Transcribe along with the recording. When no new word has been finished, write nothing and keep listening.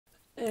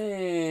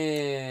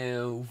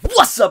And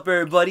what's up,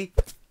 everybody?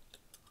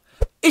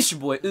 It's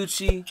your boy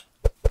Uchi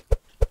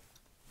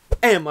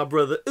and my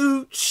brother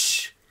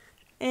Uch,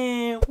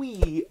 and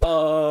we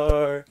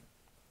are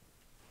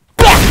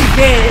back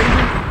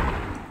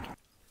again.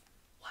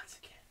 Once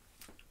again.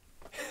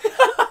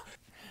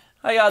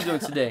 How y'all doing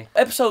today?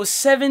 Episode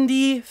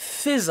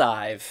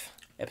 75.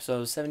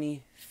 Episode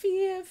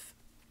 75.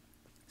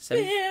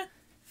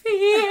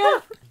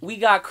 We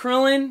got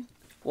Krillin,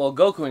 well,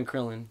 Goku and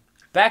Krillin,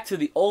 back to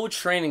the old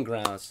training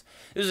grounds.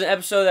 This is an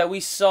episode that we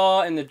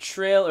saw in the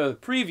trailer, or the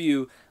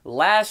preview,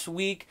 last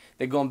week.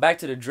 They're going back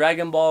to the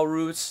Dragon Ball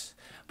roots.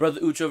 Brother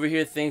Uch over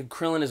here thinks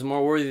Krillin is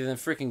more worthy than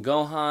freaking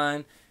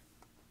Gohan.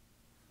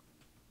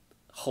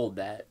 Hold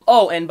that.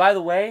 Oh, and by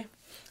the way,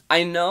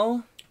 I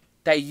know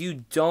that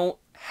you don't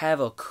have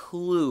a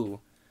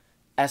clue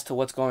as to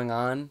what's going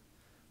on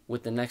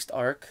with the next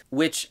arc,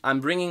 which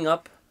I'm bringing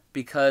up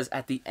because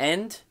at the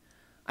end,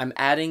 I'm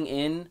adding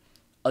in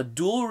a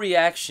dual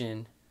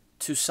reaction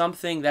to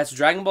something that's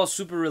Dragon Ball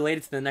Super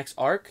related to the next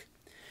arc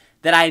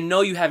that I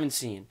know you haven't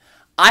seen.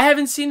 I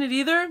haven't seen it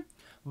either,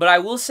 but I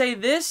will say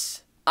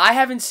this. I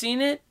haven't seen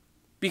it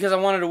because I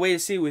wanted to wait to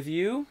see it with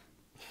you.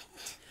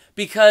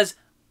 Because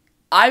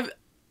I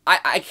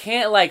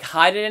can't like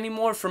hide it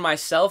anymore for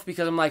myself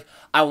because I'm like,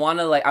 I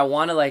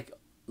wanna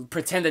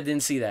pretend I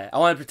didn't see that. I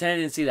wanna pretend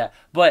I didn't see that.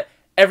 But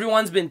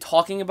everyone's been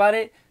talking about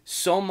it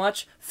so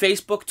much.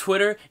 Facebook,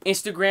 Twitter,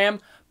 Instagram,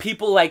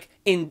 people like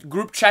in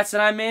group chats that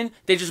I'm in,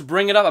 they just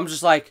bring it up. I'm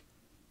just like,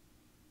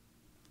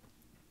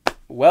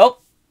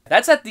 well,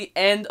 that's at the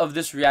end of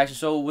this reaction.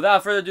 So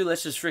without further ado,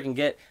 let's just freaking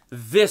get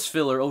this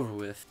filler over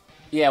with.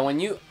 Yeah, when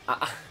you,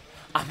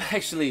 I'm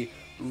actually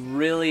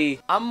really,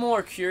 I'm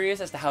more curious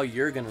as to how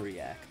you're gonna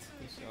react.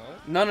 You saw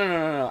it?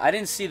 No. I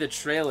didn't see the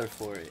trailer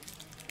for it.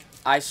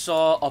 I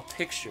saw a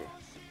picture.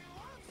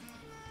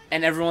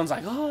 And everyone's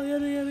like, oh,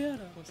 yada, yada,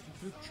 yada. What's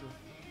the picture?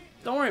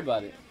 Don't worry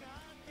about it.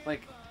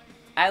 Like,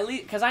 at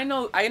least, because I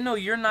know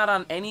you're not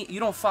on any, you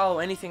don't follow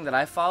anything that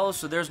I follow,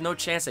 so there's no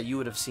chance that you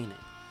would have seen it.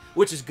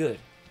 Which is good.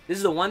 This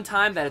is the one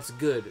time that it's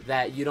good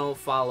that you don't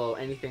follow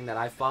anything that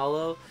I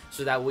follow,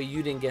 so that way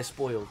you didn't get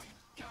spoiled.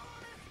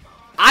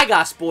 I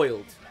got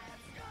spoiled.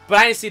 But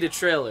I didn't see the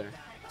trailer.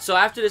 So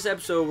after this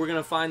episode, we're going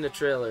to find the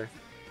trailer.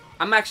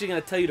 I'm actually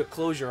going to tell you to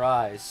close your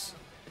eyes,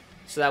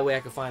 so that way I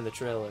can find the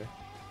trailer.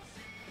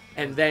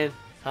 And then,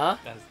 huh?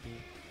 That's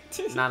deep.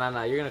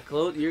 Nah. You're gonna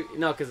close.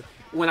 No, because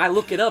when I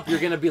look it up,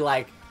 you're gonna be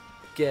like,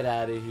 "Get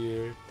out of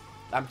here."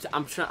 I'm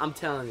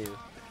telling you,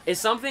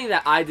 it's something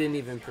that I didn't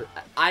even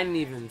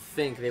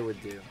think they would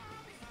do.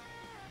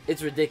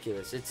 It's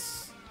ridiculous.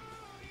 It's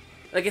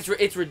like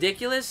it's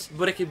ridiculous,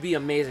 but it could be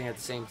amazing at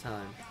the same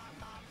time.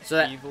 So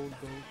that Evil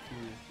Goku.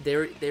 they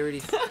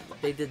already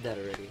they did that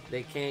already.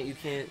 They can't. You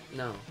can't.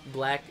 No.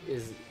 Black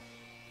is.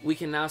 We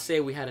can now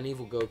say we had an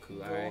evil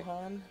Goku. All right.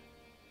 Gohan?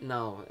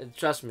 No,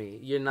 trust me,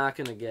 you're not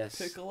gonna guess.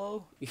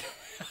 Piccolo?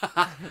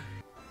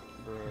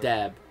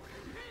 Dab.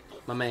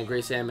 My man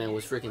Grace Sandman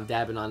was freaking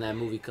dabbing on that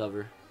movie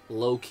cover.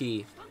 Low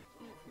key.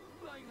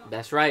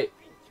 That's right.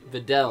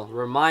 Videl.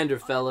 Reminder,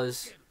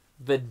 fellas.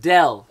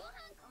 Videl.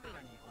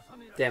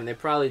 Damn, they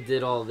probably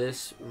did all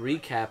this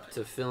recap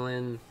to fill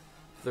in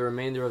the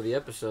remainder of the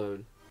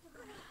episode.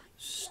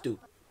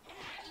 Stupid.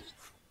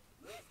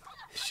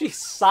 She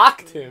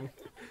socked him.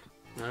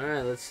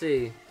 Alright, let's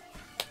see.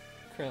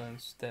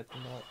 Krillin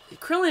stepping up.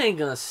 Krillin ain't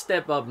gonna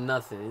step up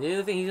nothing. The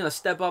only thing he's gonna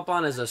step up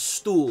on is a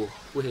stool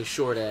with his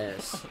short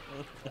ass.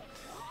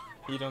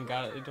 You don't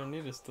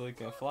need a stool, he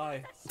can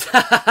fly.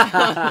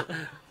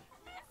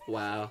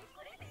 Wow.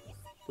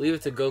 Leave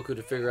it to Goku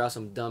to figure out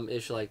some dumb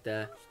ish like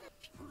that.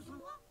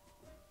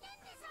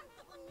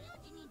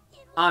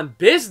 On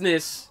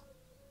business?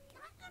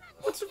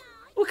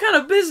 What kind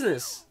of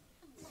business?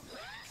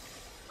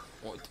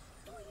 What?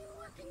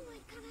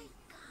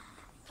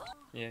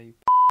 Yeah, you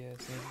ass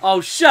nigga.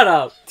 Oh, shut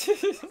up!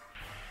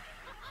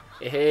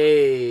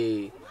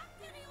 Hey.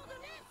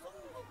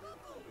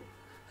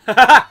 Look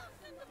at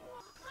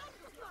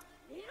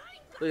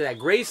that.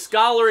 Great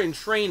scholar in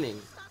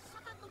training.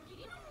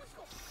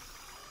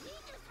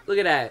 Look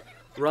at that.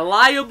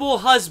 Reliable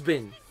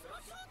husband.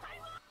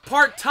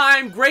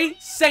 Part-time great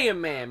Saiyan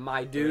man,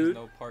 my dude. There's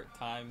no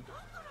part-time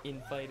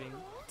infighting.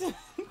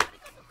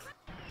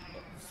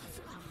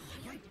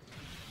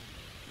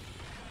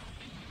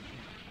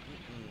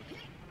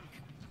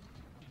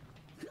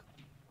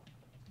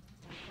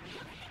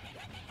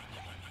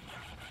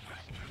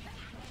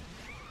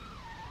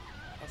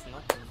 That's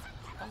nothing.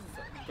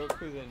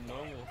 Goku's a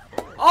normal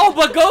form. Oh,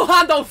 but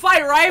Gohan don't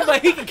fight, right?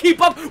 But he can keep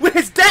up with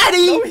his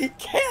daddy! No, he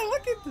can't!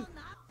 Look at this!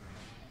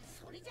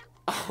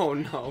 Oh,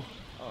 no.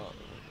 Oh.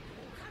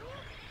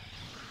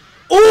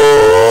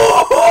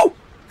 Ooh!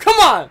 Come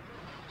on!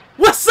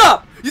 What's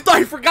up? You thought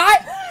he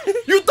forgot?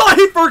 You thought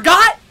he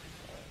forgot?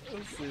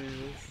 Let's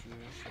see.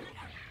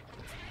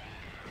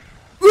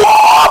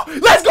 Oh!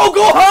 Let's go,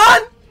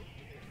 Gohan!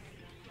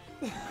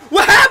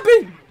 What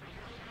happened?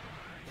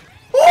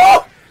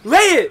 Oh! Lay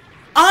it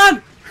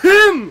on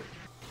him!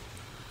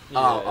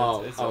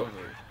 Yeah, it's over.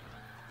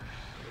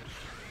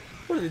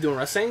 What are they doing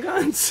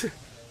Rasengans?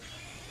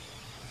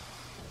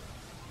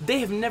 They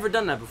have never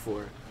done that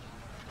before.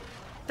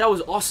 That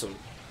was awesome.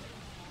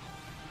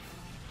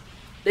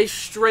 They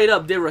straight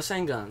up did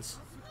Rasengans.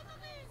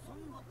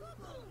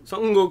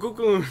 Son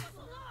Goku.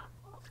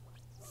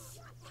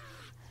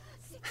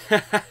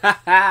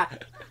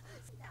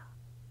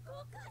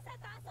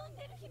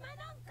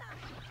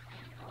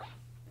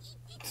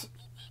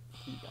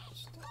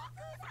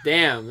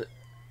 Damn.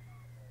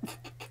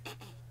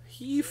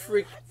 He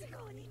freak.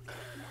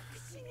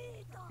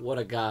 What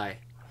a guy.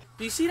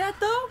 Do you see that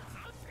though?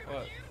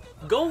 What?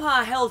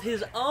 Gohan held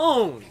his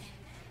own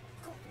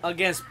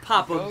against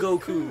Papa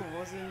Goku.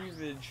 Wasn't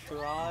even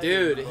trying.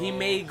 Dude, bro. he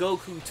made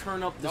Goku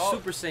turn up the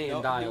Super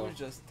Saiyan dial. He was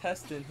just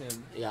testing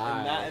him.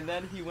 Yeah. And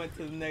then he went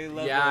to the next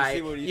level. Yeah. And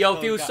see what he Yo,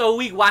 if he was so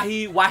weak, why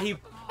he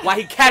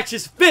catch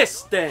his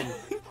fist then?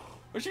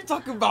 What you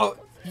talking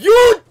about?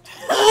 You.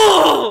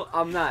 Oh,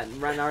 I'm not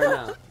right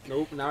now.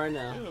 Nope, not right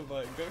now. Yeah,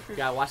 but Goku,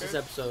 Gotta watch this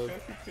episode.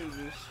 Goku could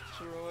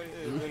destroy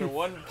it in a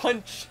one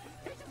punch.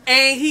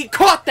 And he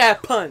caught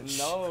that punch.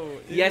 No.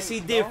 Yes,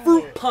 he did. No.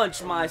 Fruit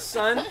punch, my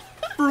son.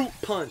 Fruit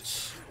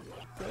punch.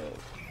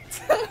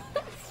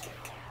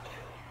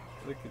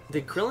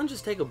 Did Krillin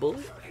just take a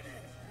bullet?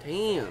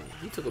 Damn,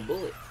 he took a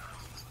bullet.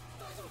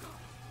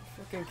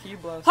 Fucking key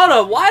blast. Hold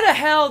up, why the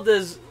hell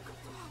does...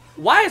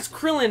 Why is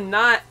Krillin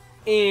not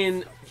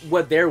in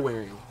what they're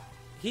wearing?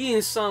 He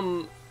in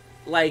some,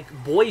 like,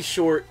 boy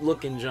short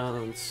looking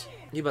Johns.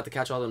 He about to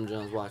catch all them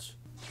Johns, watch.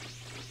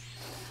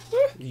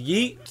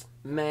 Yeet.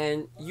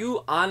 Man,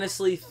 you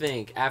honestly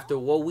think, after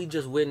what we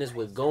just witnessed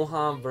with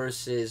Gohan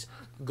versus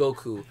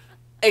Goku,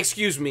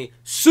 excuse me,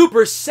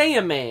 Super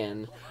Saiyan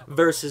Man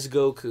versus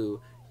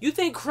Goku, you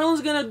think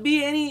Krillin's gonna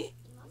be any...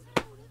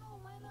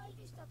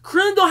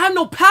 Krillin don't have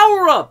no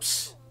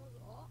power-ups!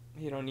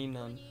 He don't need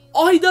none.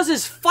 All he does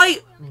is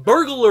fight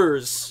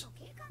burglars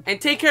and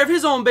take care of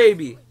his own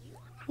baby.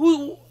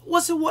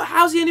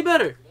 How's he any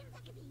better?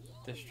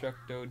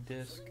 Destructo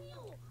disc.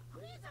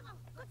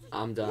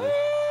 I'm done.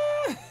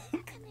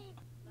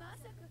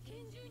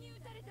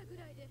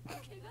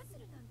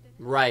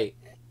 Right.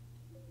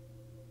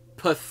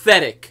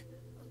 Pathetic.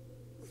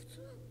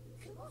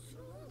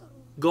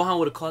 Gohan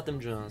would have caught them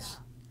Johns.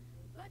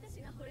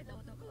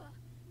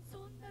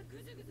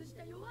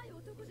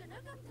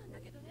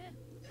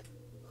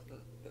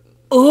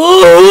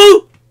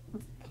 Ooh!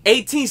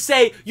 18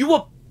 say you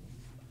a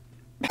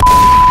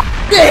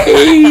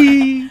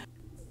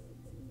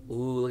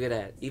Ooh, look at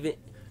that. Even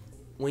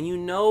when you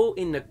know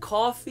in the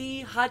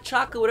coffee, hot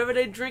chocolate, whatever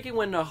they're drinking,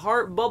 when the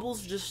heart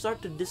bubbles just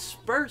start to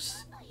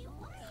disperse.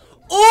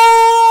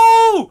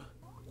 Ooh!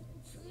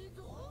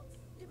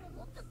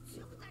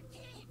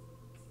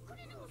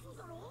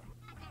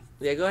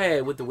 Yeah, go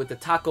ahead with the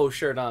taco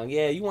shirt on.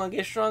 Yeah, you want to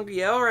get stronger?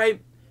 Yeah, all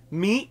right.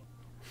 Meat.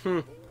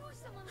 Yo,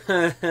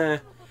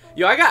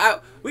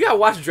 we gotta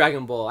watch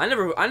Dragon Ball.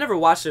 I never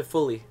watched it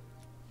fully.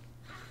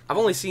 I've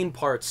only seen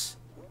parts,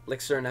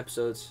 like certain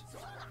episodes,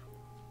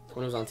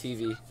 when it was on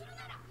TV.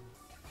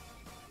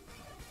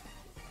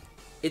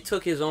 It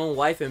took his own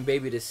wife and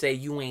baby to say,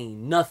 "You ain't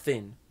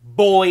nothing,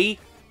 boy."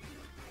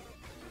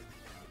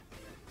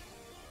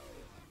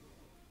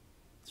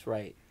 That's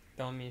right.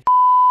 Dummy.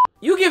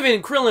 You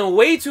giving Krillin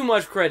way too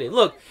much credit.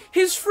 Look,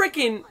 his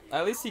freaking...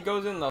 At least he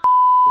goes in the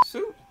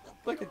suit.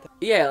 Look at that.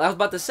 Yeah, I was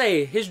about to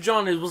say, his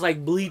John was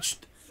like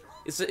bleached.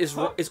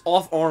 It's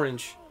off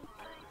orange.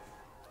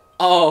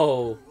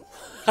 Oh.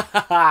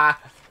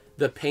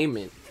 The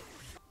payment.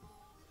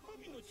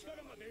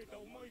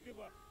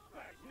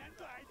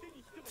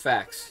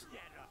 Facts.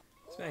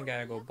 This man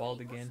gotta go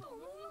bald again.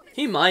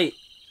 He might.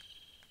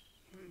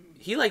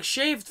 He like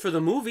shaved for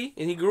the movie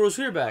and he grew his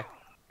hair back.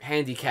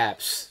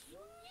 Handicaps.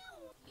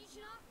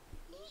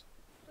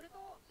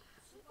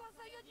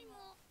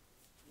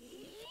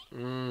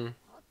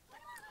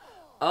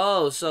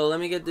 Oh, so let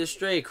me get this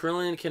straight.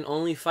 Krillin can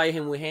only fight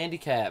him with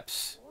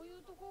handicaps.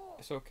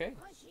 It's okay.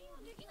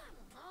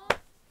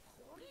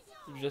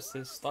 Just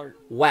his start.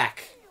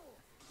 Whack.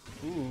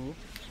 Ooh.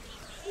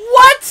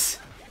 What?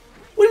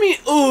 What do you mean,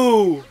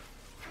 ooh?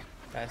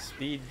 That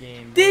speed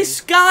game, boy.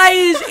 This guy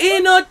is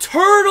in a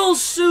turtle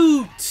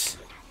suit.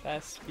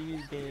 That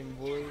speed game,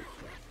 boy.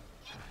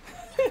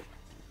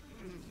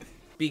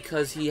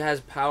 Because he has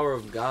power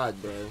of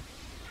God, bro.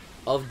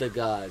 Of the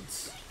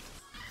gods.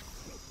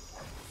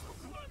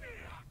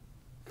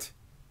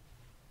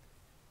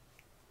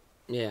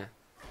 Yeah.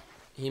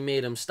 He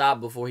made him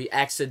stop before he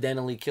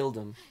accidentally killed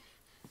him.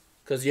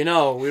 Because, you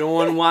know, we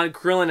don't want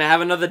Krillin to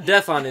have another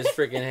death on his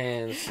freaking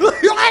hands.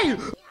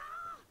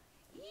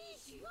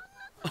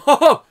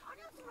 Oh!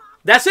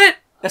 That's it!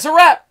 That's a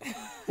wrap!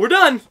 We're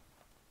done!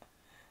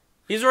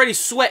 He's already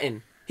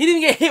sweating. He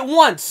didn't get hit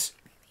once!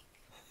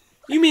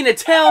 You mean to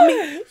tell me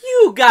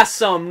you got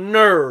some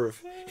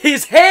nerve?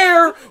 His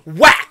hair,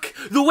 whack!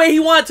 The way he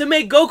wanted to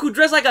make Goku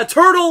dress like a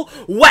turtle,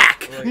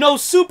 whack! Like, no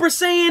Super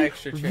Saiyan,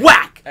 extra chain,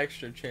 whack!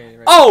 Extra chain.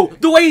 Right Oh, there.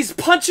 the way he's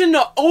punching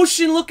the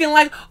ocean looking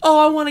like,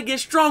 oh, I want to get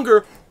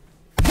stronger,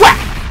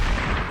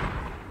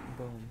 whack!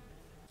 Boom.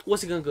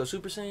 What's he gonna go,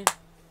 Super Saiyan?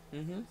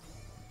 Mm-hmm.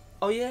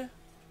 Oh, yeah?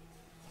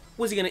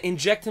 Was he gonna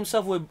inject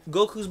himself with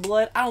Goku's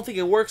blood? I don't think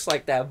it works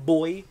like that,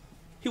 boy.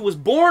 He was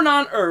born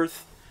on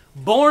Earth,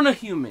 born a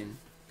human.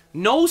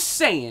 No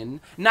Saiyan,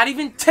 not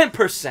even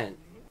 10%.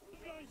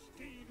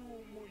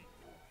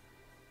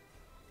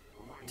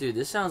 Dude,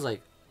 this sounds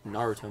like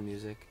Naruto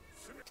music.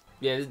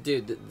 Yeah,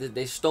 dude,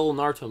 they stole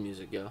Naruto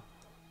music, yo.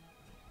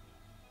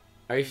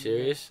 Are you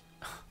serious?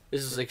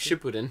 This is like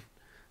Shippuden.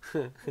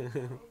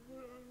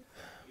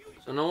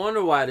 So no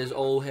wonder why this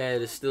old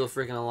head is still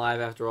freaking alive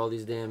after all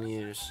these damn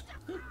years.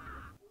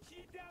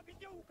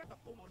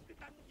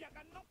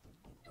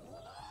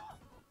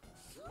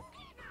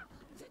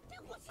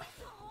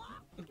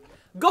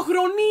 Goku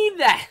don't need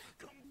that!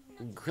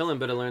 Krillin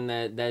better learn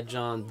that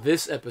John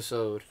this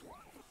episode.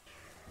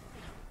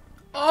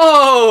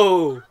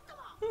 Oh!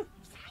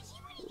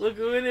 Look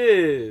who it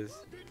is.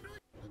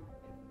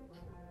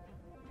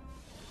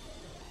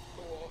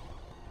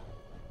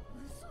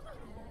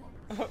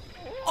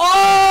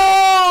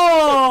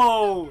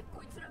 Oh!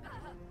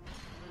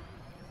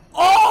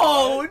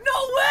 Oh!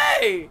 No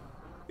way!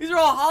 These are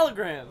all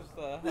holograms.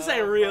 This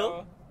ain't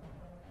real.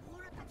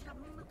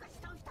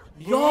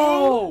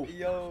 Yo!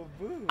 Yo,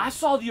 boo. I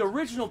saw the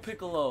original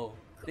Piccolo.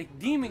 The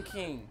Demon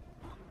King.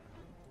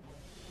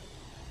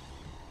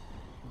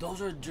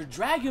 Those are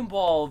Dragon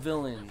Ball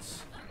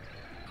villains.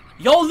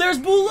 Yo, there's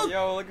Boo. Look.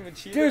 Yo, look at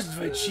Vegeta. There's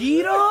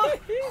Vegeta?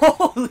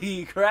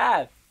 Holy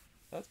crap.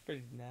 That's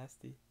pretty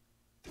nasty.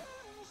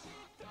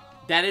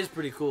 That is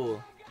pretty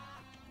cool.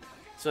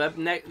 So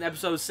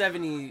episode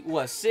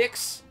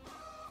 76,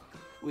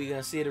 we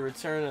gonna see the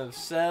return of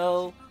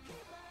Cell,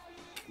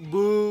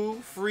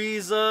 Boo,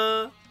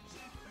 Frieza,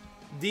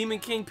 Demon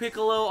King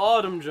Piccolo,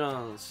 all them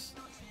Johns.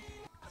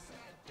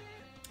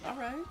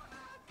 Alright.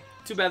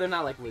 Too bad they're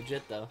not like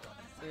legit though.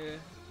 Yeah.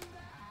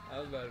 I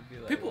was about to be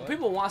like,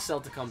 people want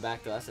Cell to come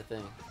back though, that's the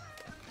thing.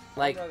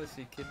 Like, I'd rather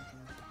see Kid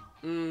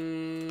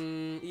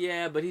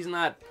yeah, but he's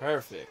not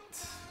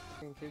perfect.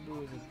 Kid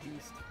Buu was a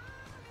beast.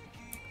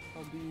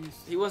 A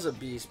beast. He was a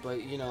beast,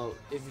 but you know,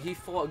 if he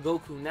fought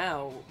Goku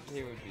now,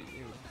 He would be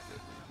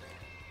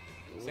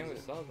good. Same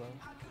with Cell though.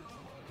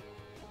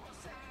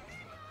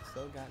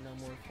 Cell got no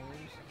more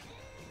forms.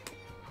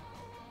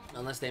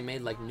 unless they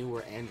made like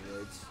newer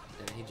androids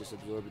and he just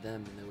absorbed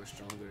them and they were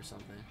stronger or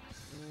something.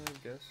 I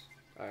guess.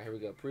 Alright, here we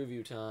go.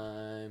 Preview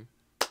time.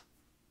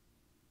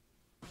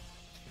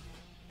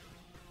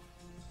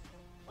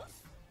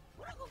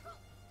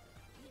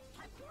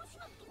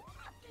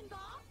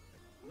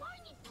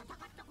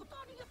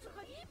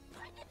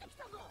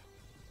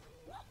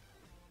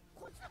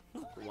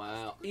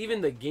 Wow.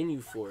 Even the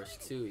Ginyu Force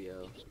too,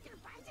 yo.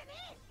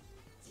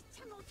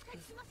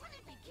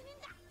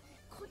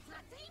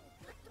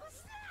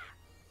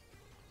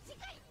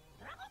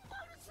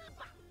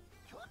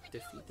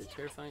 Defeat the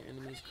terrifying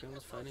enemies,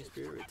 Krillin's fighting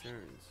spirit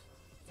returns.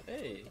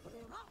 Hey.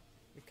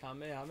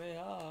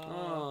 Kamehameha.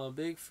 Oh,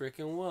 big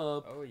freaking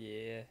whoop. Oh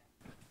yeah.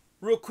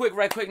 Real quick,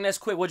 right quick, next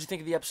quick, what'd you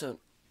think of the episode?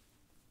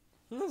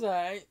 It was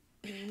alright.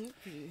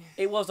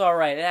 It was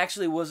alright.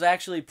 It was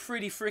actually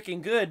pretty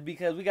freaking good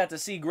because we got to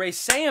see Gray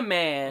Saiyan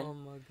Man Oh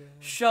my god.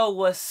 show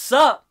what's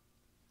up.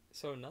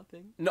 So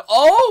nothing? No,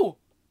 oh!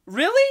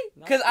 Really?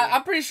 Because Nothing.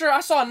 I'm pretty sure I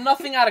saw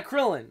nothing out of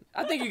Krillin.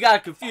 I think you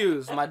got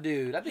confused, my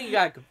dude. I think you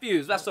got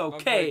confused. That's My boy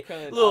okay.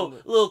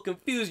 Krillin Little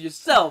confused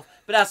yourself,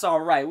 but that's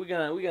all right. We're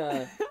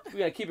gonna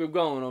keep it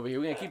going over here.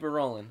 We're gonna keep it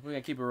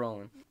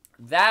rolling.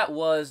 That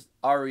was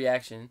our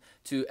reaction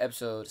to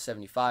episode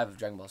 75 of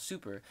Dragon Ball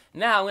Super.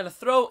 Now I'm gonna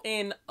throw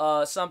in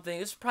something.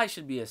 This probably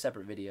should be a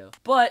separate video,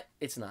 but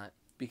it's not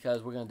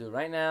because we're gonna do it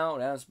right now,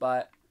 right on the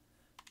spot.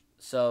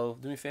 So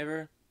do me a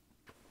favor.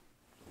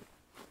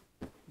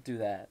 Do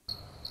that.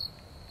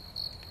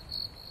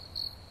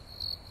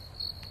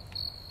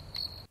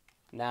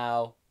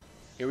 Now,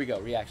 here we go,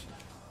 reaction.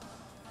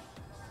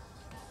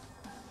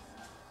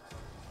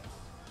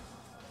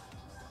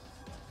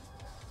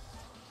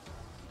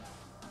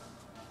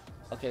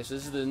 Okay, so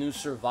this is the new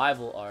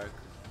survival arc.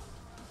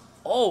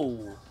 Oh,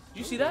 did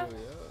you see that? Ooh,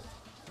 yeah.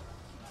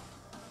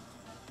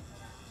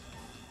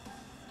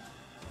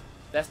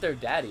 That's their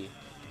daddy.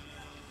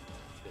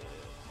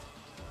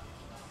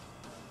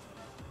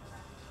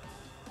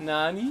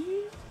 Nani?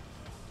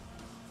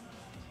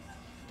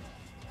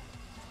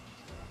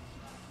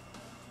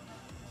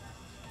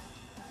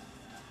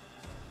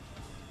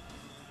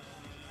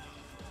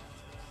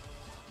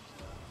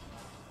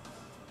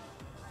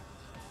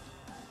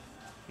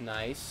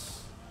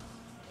 Nice.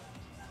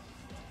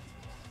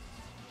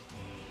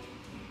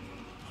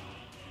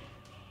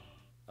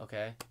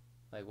 Okay.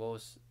 Like, what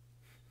was...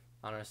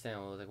 I don't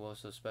understand. What was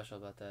so special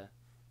about that?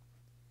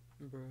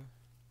 Bruh.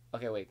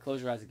 Okay, wait.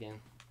 Close your eyes again.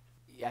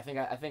 Yeah,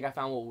 I think I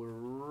found what we're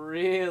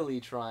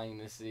really trying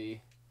to see.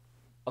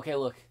 Okay,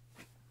 look.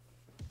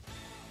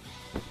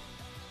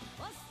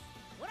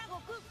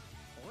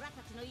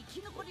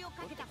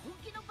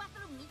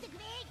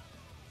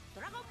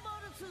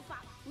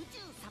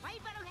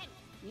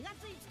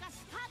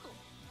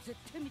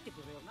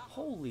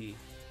 Holy.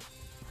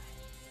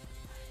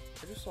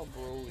 I just saw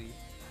Broly.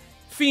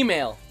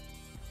 Female.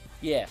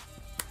 Yeah,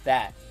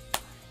 that.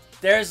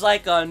 There's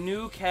like a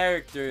new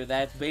character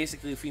that's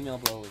basically a female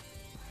Broly.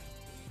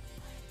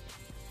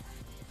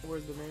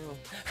 Where's the male?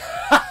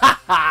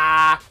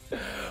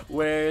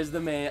 Where's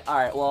the man?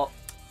 Alright, well,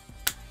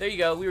 there you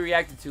go. We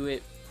reacted to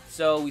it.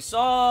 So we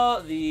saw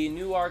the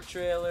new arc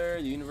trailer,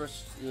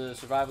 the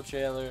survival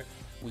trailer.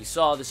 We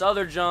saw this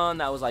other John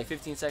that was like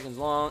 15 seconds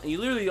long. And you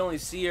literally only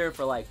see her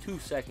for like 2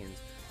 seconds.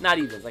 Not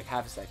even, like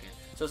half a second.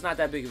 So it's not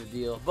that big of a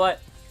deal.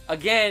 But,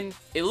 again,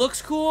 it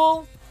looks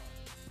cool.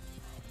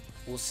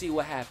 We'll see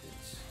what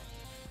happens.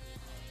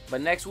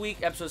 But next week,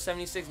 episode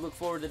 76, look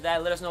forward to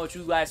that. Let us know what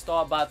you guys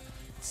thought about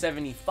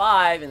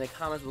 75 in the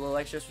comments below.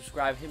 Like, share,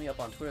 subscribe. Hit me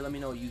up on Twitter. Let me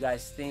know what you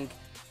guys think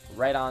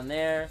right on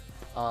there.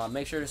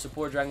 Make sure to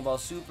support Dragon Ball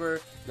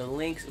Super. The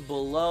link's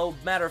below.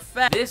 Matter of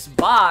fact, this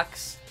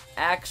box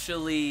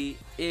actually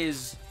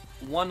is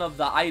one of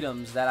the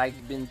items that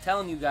I've been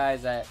telling you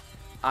guys that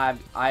I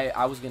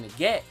was gonna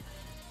get,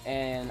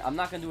 and I'm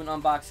not gonna do an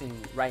unboxing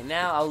right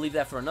now. I'll leave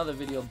that for another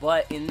video.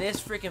 But in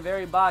this freaking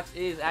very box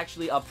is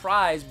actually a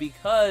prize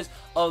because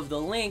of the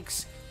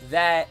links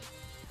that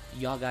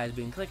y'all guys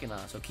been clicking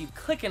on. So keep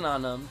clicking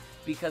on them,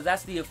 because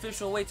that's the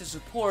official way to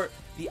support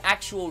the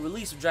actual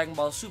release of Dragon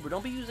Ball Super.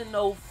 Don't be using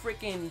no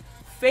freaking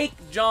fake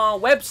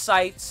John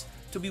websites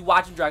to be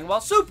watching Dragon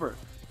Ball Super.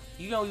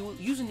 You know,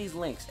 using these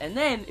links. And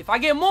then, if I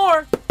get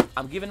more,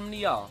 I'm giving them to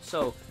y'all.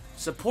 So,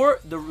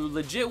 support the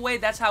legit way.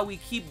 That's how we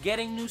keep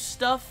getting new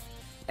stuff.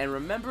 And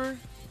remember,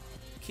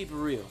 keep it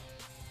real.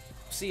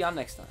 See y'all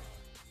next time.